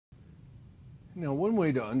Now, one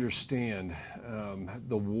way to understand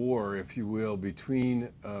the war, if you will, between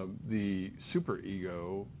the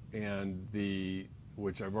superego and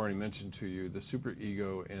which I've already mentioned to you, the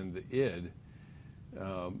superego and the id,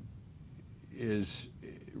 is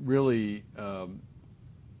really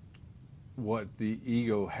what the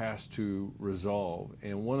ego has to resolve.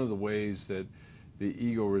 And one of the ways that the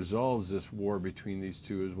ego resolves this war between these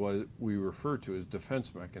two is what we refer to as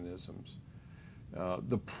defense mechanisms.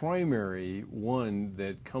 The primary one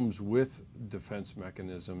that comes with defense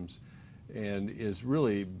mechanisms and is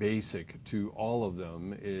really basic to all of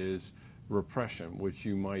them is repression, which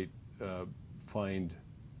you might find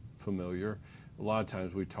familiar. A lot of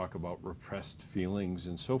times we talk about repressed feelings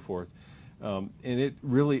and so forth, and it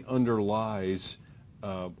really underlies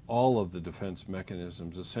all of the defense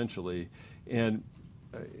mechanisms essentially. And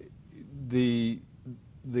the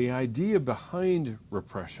idea behind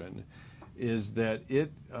repression is that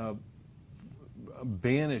it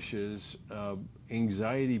banishes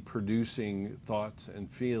anxiety-producing thoughts and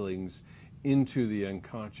feelings into the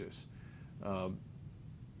unconscious.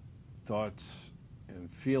 Thoughts and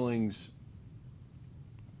feelings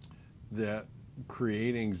that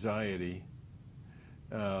create anxiety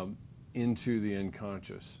into the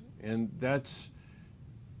unconscious. And that's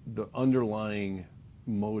the underlying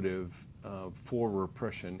motive for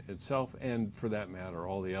repression itself, and for that matter,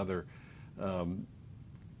 all the other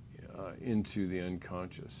into the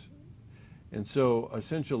unconscious. And so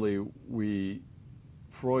essentially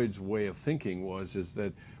Freud's way of thinking is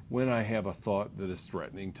that when I have a thought that is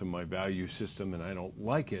threatening to my value system and I don't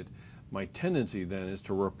like it, my tendency then is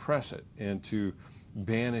to repress it and to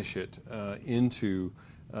banish it into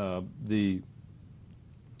the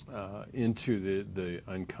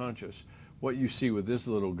unconscious. What you see with this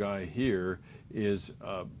little guy here is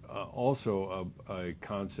also a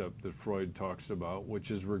concept that Freud talks about, which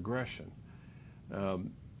is regression.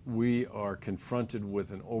 We are confronted with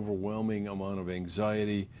an overwhelming amount of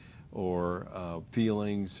anxiety or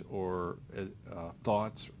feelings or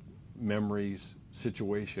thoughts, memories,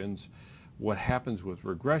 situations. What happens with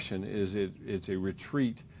regression is it's a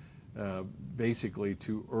retreat basically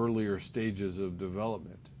to earlier stages of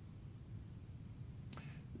development.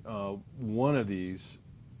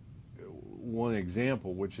 One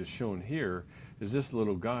example, which is shown here, is this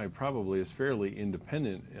little guy probably is fairly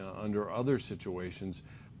independent under other situations,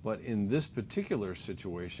 but in this particular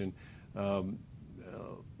situation, let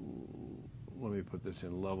me put this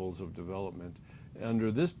in levels of development.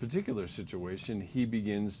 Under this particular situation, he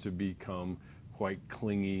begins to become quite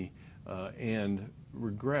clingy and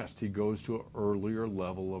regressed. He goes to an earlier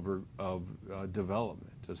level of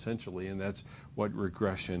development, essentially, and that's what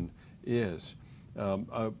regression is.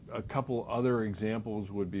 A couple other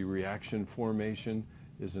examples would be reaction formation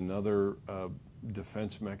is another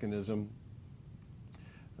defense mechanism.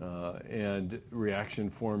 And reaction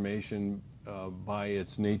formation by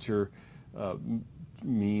its nature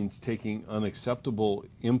means taking unacceptable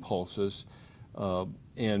impulses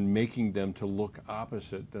and making them to look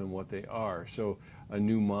opposite than what they are. So a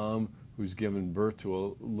new mom who's given birth to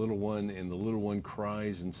a little one, and the little one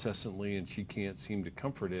cries incessantly and she can't seem to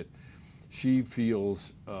comfort it, she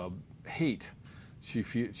feels hate. She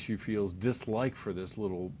feels dislike for this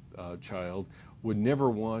little child, would never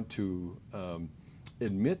want to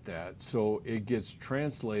admit that, so it gets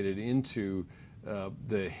translated into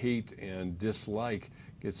the hate and dislike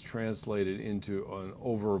gets translated into an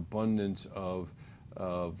overabundance of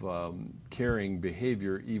caring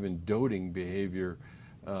behavior, even doting behavior,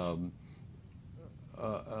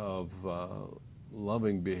 of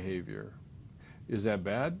loving behavior. Is that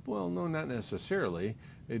bad? Well, no, not necessarily,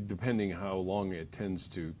 depending how long it tends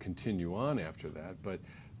to continue on after that. But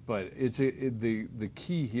the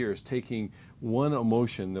key here is taking one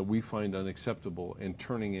emotion that we find unacceptable and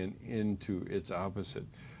turning it into its opposite.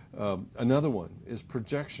 Another one is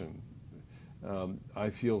projection. I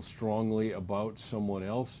feel strongly about someone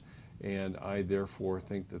else, and I therefore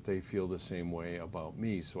think that they feel the same way about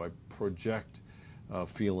me. So I project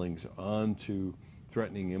feelings onto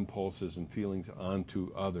threatening impulses and feelings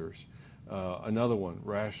onto others. Another one,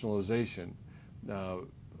 rationalization.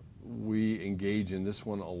 We engage in this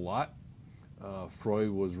one a lot.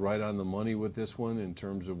 Freud was right on the money with this one in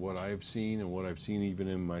terms of what I've seen and what I've seen even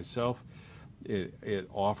in myself. It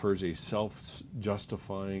offers a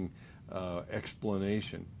self-justifying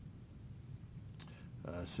explanation.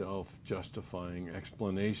 Self-justifying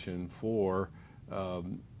explanation for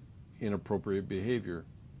inappropriate behavior.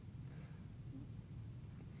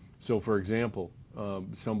 So, for example,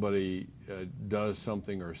 somebody does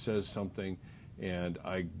something or says something, and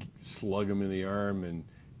I slug them in the arm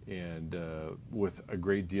and with a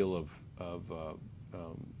great deal of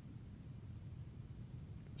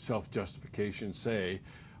self-justification, say,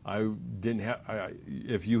 I didn't have.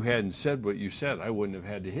 If you hadn't said what you said, I wouldn't have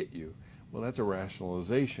had to hit you. Well, that's a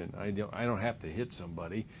rationalization. I don't have to hit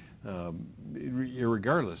somebody,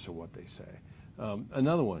 regardless of what they say.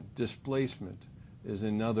 Another one, displacement, is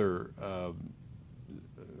another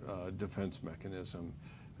defense mechanism,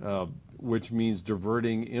 which means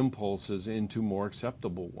diverting impulses into more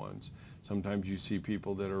acceptable ones. Sometimes you see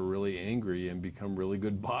people that are really angry and become really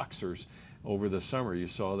good boxers over the summer. You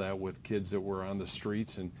saw that with kids that were on the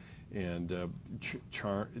streets and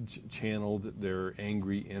channeled their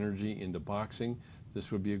angry energy into boxing.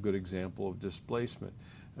 This would be a good example of displacement.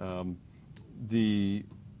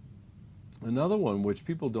 Another one which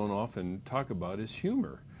people don't often talk about is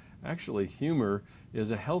humor. Actually, humor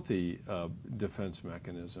is a healthy defense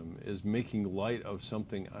mechanism. Is making light of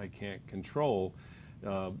something I can't control.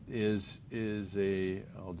 I'll just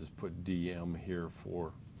put DM here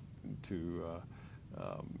to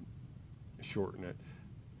shorten it.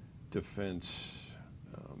 Defense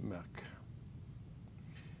mech.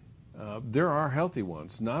 There are healthy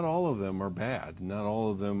ones. Not all of them are bad. Not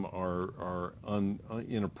all of them are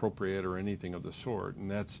inappropriate or anything of the sort.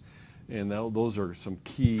 And those are some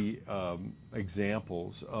key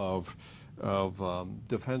examples of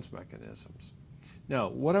defense mechanisms. Now,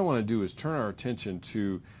 what I want to do is turn our attention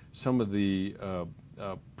to some of the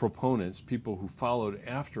proponents, people who followed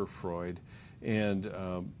after Freud and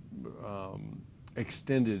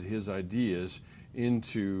extended his ideas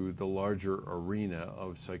into the larger arena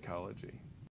of psychology.